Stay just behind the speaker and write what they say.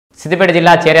సిద్దిపేట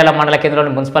జిల్లా చేర్యాల మండల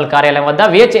కేంద్రంలోని మున్సిపల్ కార్యాలయం వద్ద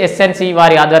విహెచ్ఎస్ఎన్సి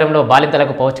వారి ఆధ్వర్యంలో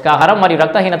బాలింతలకు పౌష్టికాహారం మరియు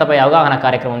రక్తహీనతపై అవగాహన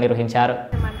కార్యక్రమం నిర్వహించారు.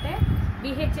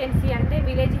 విహెచ్ఎన్సి అంటే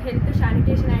village health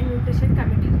sanitation and nutrition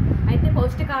committee. అయితే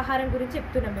పౌష్టికాహారం గురించి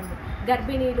చెప్తున్నాం మేము.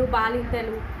 గర్భిణీలు,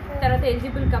 బాలింతలు, తర్వాత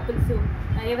ఎలిజిబుల్ కపుల్స్,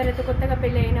 ఎవరైతే కొత్తగా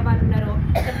పెళ్ళి అయిన వాళ్ళు ఉన్నారో,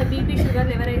 తర్వాత బీపీ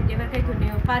షుగర్లు ఎవరికైతే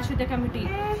ఉన్నాయో, పారిశుద్ధ్య కమిటీ,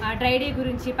 డ్రై డే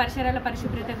గురించి, పరిసరాల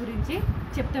పరిశుభ్రత గురించి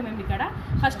చెప్తాం మేము ఇక్కడ.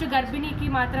 ఫస్ట్ గర్భిణీకి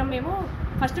మాత్రం మేము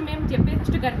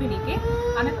చెప్పేది గర్భిణీకి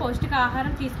ఆమె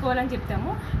పౌష్టికాహారం తీసుకోవాలని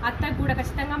చెప్తాము. అత్తకు కూడా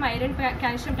ఖచ్చితంగా ఐరన్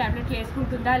కాల్షియం ట్యాబ్లెట్లు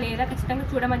వేసుకుంటుందా లేదా ఖచ్చితంగా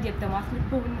చూడమని చెప్తాము.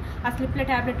 ఆ స్లిప్ల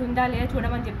ట్యాబ్లెట్ ఉందా లేదా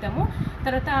చూడమని చెప్తాము.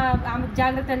 తర్వాత ఆమె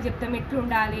జాగ్రత్తలు చెప్తాము, ఎట్లు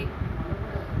ఉండాలి.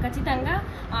 ఖచ్చితంగా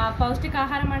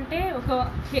పౌష్టికాహారం అంటే ఒక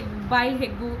బాయిల్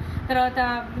ఎగ్గు, తర్వాత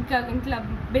ఇంకా ఇంట్లో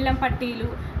బెల్లం పట్టీలు,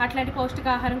 అట్లాంటి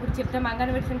పౌష్టికాహారం గురించి చెప్తాము.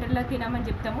 అంగన్వాడీ సెంటర్లో తినమని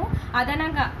చెప్తాము.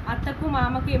 అదనంగా అత్తకు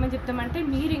మామకు ఏమని చెప్తామంటే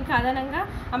మీరు ఇంకా అదనంగా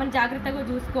ఆమెను జాగ్రత్తగా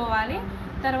చూసుకోవాలి.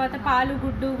 తర్వాత పాలు,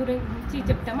 గుడ్డు గురించి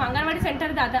చెప్తాము. అంగన్వాడీ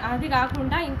సెంటర్ అది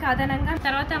కాకుండా ఇంకా అదనంగా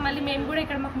తర్వాత మళ్ళీ మేము కూడా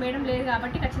ఇక్కడ మాకు మేడం లేదు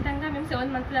కాబట్టి ఖచ్చితంగా మేము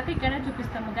 7th మంత్ దాకా ఇక్కడనే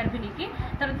చూపిస్తాము గర్భిణీకి.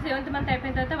 తర్వాత 7th మంత్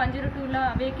అయిపోయిన తర్వాత 102లో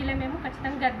వెహికల్లో మేము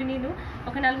ఖచ్చితంగా గర్భిణీలు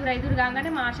ఒక 4-5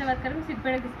 కాగానే మా ఆశా వర్కర్ని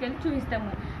సిద్దిపేటకు తీసుకెళ్ళి చూపిస్తాము.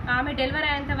 ఆమె డెలివరీ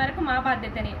అయ్యేంత వరకు మా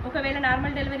బాధ్యతనే. ఒకవేళ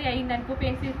నార్మల్ డెలివరీ అయ్యిందనుకో,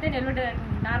 పెయిన్స్ ఇస్తే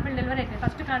నార్మల్ డెలివరీ అవుతుంది.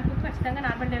 ఫస్ట్ కాన్పుకు ఖచ్చితంగా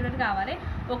నార్మల్ డెలివరీ కావాలి.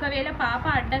 ఒకవేళ పాప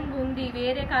అడ్డంగా ఉంది,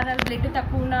 వేరే కారణాలు బ్లడ్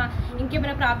తక్కువ ఉన్నా,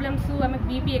 ఇంకేమైనా ప్రాబ్లమ్స్, ఆమెకు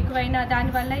బీపీ ఎక్కువైనా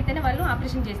దానివల్ల అయితేనే వాళ్ళు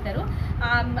ఆపరేషన్ చేస్తారు.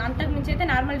 అంతకు మించి అయితే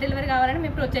నార్మల్ డెలివరీ కావాలని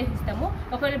మేము ప్రోత్సహిస్తాము.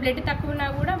 ఒకవేళ బ్లడ్ తక్కువ ఉన్నా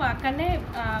కూడా అక్కడనే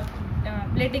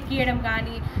బ్లడ్ ఎక్కియడం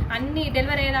కానీ అన్ని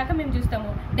డెలివరీ అయ్యేదాకా మేము చూస్తాము.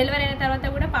 డెలివరీ అయిన తర్వాత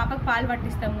కూడా పాపకు పాలు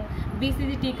పట్టిస్తాము.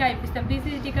 బీసీజీ టీకా ఇప్పిస్తాం.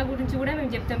 బీసీజీ టీకా గురించి కూడా మేము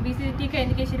చెప్తాం. బీసీజీ టీకా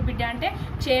ఎందుకు వేసిరు బిడ్డ అంటే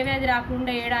క్షయవ్యాధి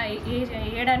రాకుండా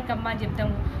వేయడానికమ్మా అని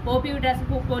చెప్తాము. ఓపీవీ డ్రస్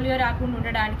పోలియో రాకుండా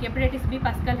ఉండడానికి, హెపటైటిస్ బి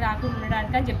పసకలు రాకుండా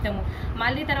ఉండడానికి అని చెప్తాము.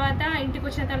 మళ్ళీ తర్వాత ఇంటికి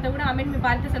వచ్చిన తర్వాత కూడా ఆమెను మీ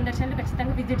బాలిత సందర్శనలు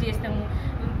ఖచ్చితంగా విజిట్ చేస్తాము.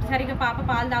 సరిగా పాప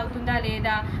పాలు తాగుతుందా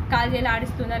లేదా, కాలేజీలో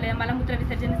ఆడిస్తుందా లేదా, మలమూత్ర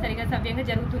విసర్జన సరిగా సవ్యంగా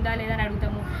జరుగుతుందా లేదా అని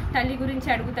అడుగుతాము. తల్లి గురించి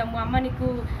అడుగుతాము. అమ్మ నీకు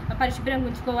పరిశుభ్రంగా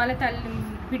ఉంచుకోవాలి,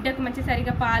 బిడ్డకు మంచి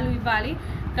సరిగా పాలు ఇవ్వాలి,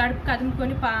 కడుపు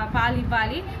కదుముకొని పాలు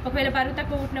ఇవ్వాలి. ఒకవేళ బరువు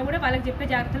తక్కువ పుట్టినా కూడా వాళ్ళకి చెప్పే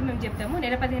జాగ్రత్తలు మేము చెప్తాము.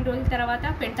 నెల 15 రోజుల తర్వాత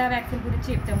పెంటా వ్యాక్సిన్ గురించి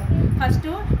చెప్తాము. ఫస్ట్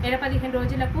నెల 15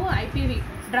 రోజులకు ఐపీవీ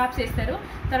డ్రాప్స్ వేస్తారు.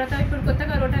 తర్వాత ఇప్పుడు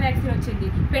కొత్తగా రోటా వ్యాక్సిన్ వచ్చింది.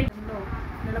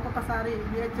 నెలకొకసారి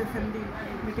విహెచ్ఎస్ఎన్డి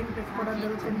మీటింగ్ పెట్టుకోవడం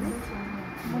జరుగుతుంది.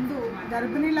 ముందు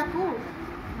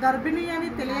గర్భిణీ అని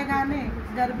తెలియగానే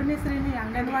గర్భిణీ స్త్రీని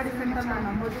అంగన్వాడీ సెంటర్లో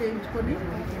నమోదు చేయించుకొని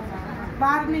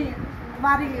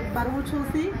వారి బరువు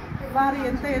చూసి వారు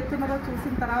ఎంత ఎత్తున్నారో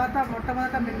చూసిన తర్వాత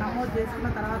మొట్టమొదట మేము నమోదు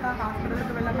చేసుకున్న తర్వాత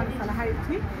హాస్పిటల్కి వెళ్ళమని సలహా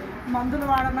ఇచ్చి మందులు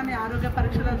వాడమని ఆరోగ్య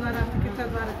పరీక్షల ద్వారా, చికిత్స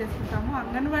ద్వారా చేసుకుంటాము.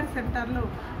 అంగన్వాడీ సెంటర్లో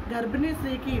గర్భిణీ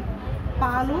స్త్రీకి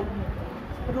పాలు,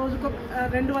 రోజుకు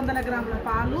 200 గ్రాముల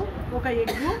పాలు, ఒక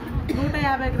ఎగ్గు,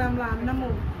 150 గ్రాముల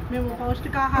అన్నము మేము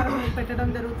పౌష్టికాహారం పెట్టడం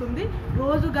జరుగుతుంది.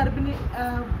 రోజు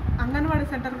అంగన్వాడీ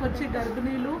సెంటర్కి వచ్చి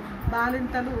గర్భిణీలు,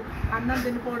 బాలింతలు అన్నం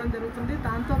తినిపోవడం జరుగుతుంది.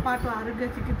 దాంతోపాటు ఆరోగ్య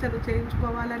చికిత్సలు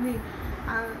చేయించుకోవాలని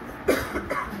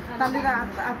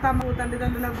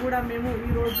తల్లిదండ్రులకు కూడా మేము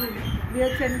ఈరోజు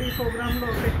విహెచ్ఎన్డి ప్రోగ్రాంలో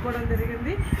పెట్టుకోవడం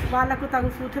జరిగింది. వాళ్లకు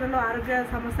తగు సూచనలు, ఆరోగ్య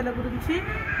సమస్యల గురించి,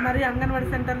 మరి అంగన్వాడీ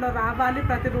సెంటర్లో రావాలి,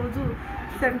 ప్రతిరోజు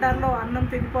సెంటర్లో అన్నం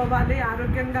తినిపోవాలి,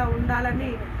 ఆరోగ్యంగా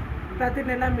ఉండాలని ప్రతి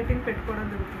నెల మీటింగ్ పెట్టుకోవడం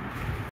జరుగుతుంది.